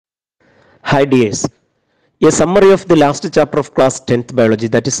Hi dears. A summary of the last chapter of class 10th biology,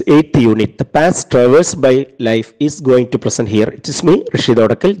 that is 8th unit, the paths traversed by life, is going to present here. It is me, Rasheed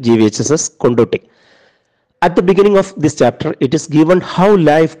Odakkal, GVHSS, Kondoti. At the beginning of this chapter, it is given how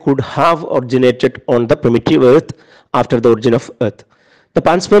life could have originated on the primitive earth after the origin of earth. The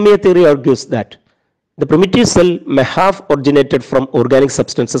panspermia theory argues that the primitive cell may have originated from organic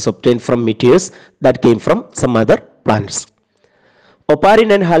substances obtained from meteors that came from some other planets.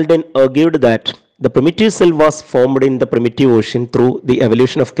 Oparin and Haldane argued that the primitive cell was formed in the primitive ocean through the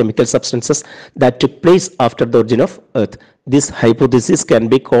evolution of chemical substances that took place after the origin of Earth. This hypothesis can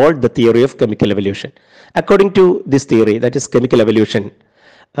be called the theory of chemical evolution. According to this theory, that is chemical evolution,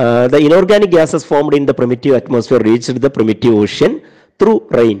 the inorganic gases formed in the primitive atmosphere reached the primitive ocean through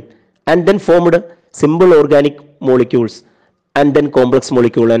rain and then formed simple organic molecules and then complex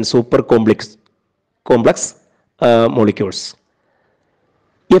molecule and super complex molecules.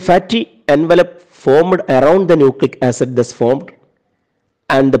 A fatty envelope formed around the nucleic acid thus formed,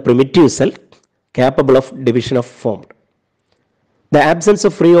 and the primitive cell capable of division of formed. The absence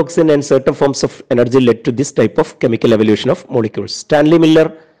of free oxygen and certain forms of energy led to this type of chemical evolution of molecules. Stanley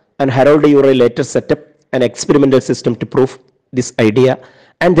Miller and Harold Urey later set up an experimental system to prove this idea,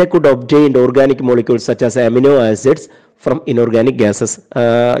 and they could obtain organic molecules such as amino acids from inorganic gases.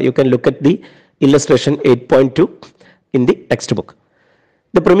 You can look at the illustration 8.2 in the textbook.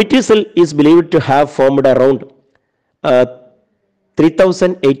 The primitive cell is believed to have formed around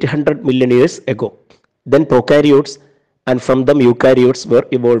 3,800 million years ago. Then prokaryotes and from them eukaryotes were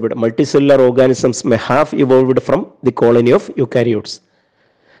evolved. Multicellular organisms may have evolved from the colony of eukaryotes.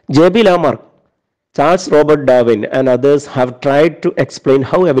 J.B. Lamarck, Charles Robert Darwin and others have tried to explain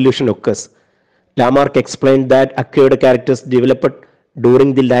how evolution occurs. Lamarck explained that acquired characters developed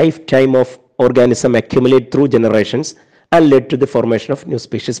during the lifetime of organism accumulate through generations and led to the formation of new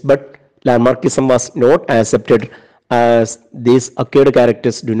species. But Lamarckism was not accepted as these acquired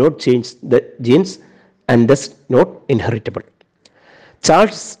characters do not change the genes and thus not inheritable.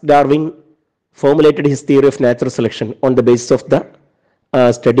 Charles Darwin formulated his theory of natural selection on the basis of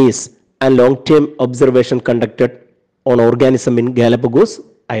the studies and long-term observation conducted on organisms in Galapagos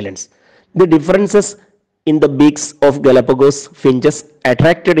Islands. The differences in the beaks of Galapagos finches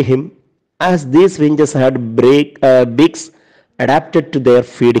attracted him, as these finches had beaks adapted to their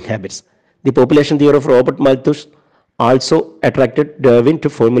feeding habits. The population theory of Robert Malthus also attracted Darwin to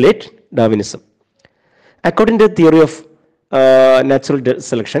formulate Darwinism. According to the theory of natural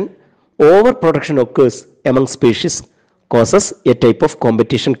selection, overproduction occurs among species, causes a type of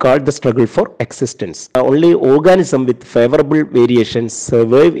competition called the struggle for existence. Only organisms with favorable variations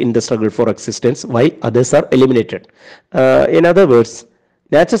survive in the struggle for existence, while others are eliminated. In other words,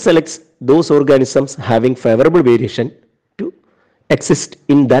 nature selects those organisms having favorable variation to exist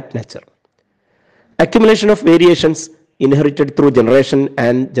in that nature. Accumulation of variations inherited through generation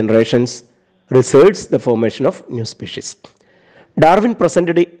and generations results the formation of new species. Darwin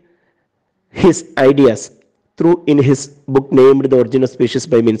presented his ideas in his book named The Origin of Species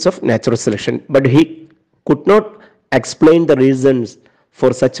by Means of Natural Selection, but he could not explain the reasons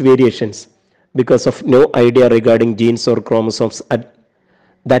for such variations because of no idea regarding genes or chromosomes at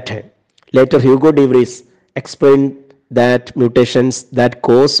that time. Later, Hugo de Vries explained that mutations that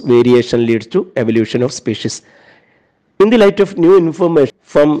cause variation leads to evolution of species. In the light of new information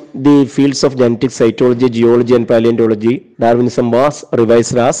from the fields of genetics, cytology, geology and paleontology, Darwinism was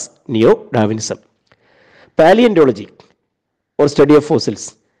revised as Neo-Darwinism. Paleontology, or study of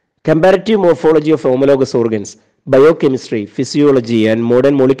fossils, comparative morphology of homologous organs, biochemistry, physiology and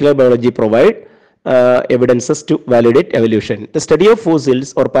modern molecular biology provide evidences to validate evolution. The study of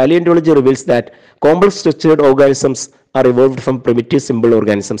fossils or paleontology reveals that complex structured organisms are evolved from primitive simple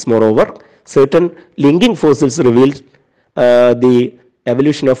organisms. Moreover, certain linking fossils reveal the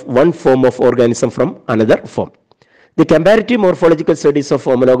evolution of one form of organism from another form. The comparative morphological studies of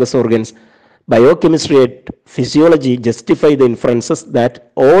homologous organs, biochemistry and physiology justify the inferences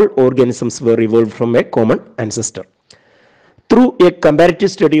that all organisms were evolved from a common ancestor. Through a comparative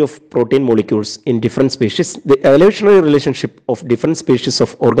study of protein molecules in different species, the evolutionary relationship of different species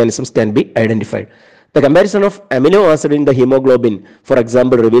of organisms can be identified. The comparison of amino acid in the hemoglobin, for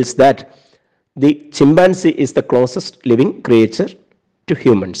example, reveals that the chimpanzee is the closest living creature to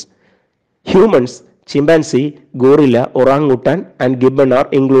humans. Humans, chimpanzee, gorilla, orangutan and gibbon are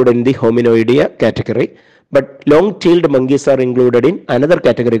included in the hominoidea category, but long-tailed monkeys are included in another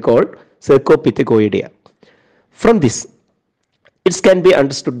category called Cercopithecoidea. From this, it can be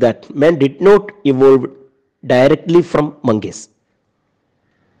understood that man did not evolve directly from monkeys.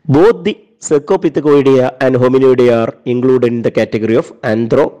 Both the Cercopithecoidea and Hominoidea are included in the category of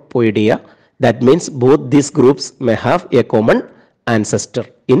Anthropoidea, That means both these groups may have a common ancestor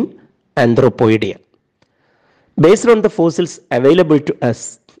in Anthropoidea. Based on the fossils available to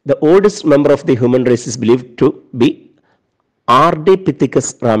us, the oldest member of the human race is believed to be Ardipithecus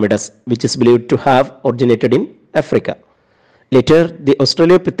ramidus, which is believed to have originated in Africa. Later, the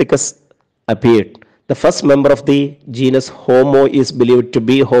Australopithecus appeared. The first member of the genus Homo is believed to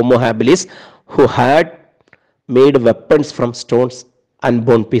be Homo habilis, who had made weapons from stones and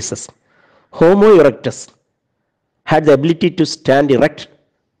bone pieces. Homo erectus had the ability to stand erect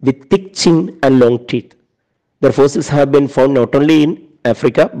with thick chin and long teeth. Their fossils have been found not only in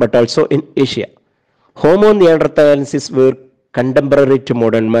Africa but also in Asia. Homo neanderthalensis were contemporary to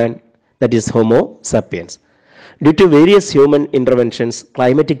modern man, that is Homo sapiens. Due to various human interventions,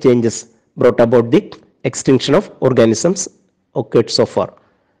 climatic changes brought about the extinction of organisms occurred so far.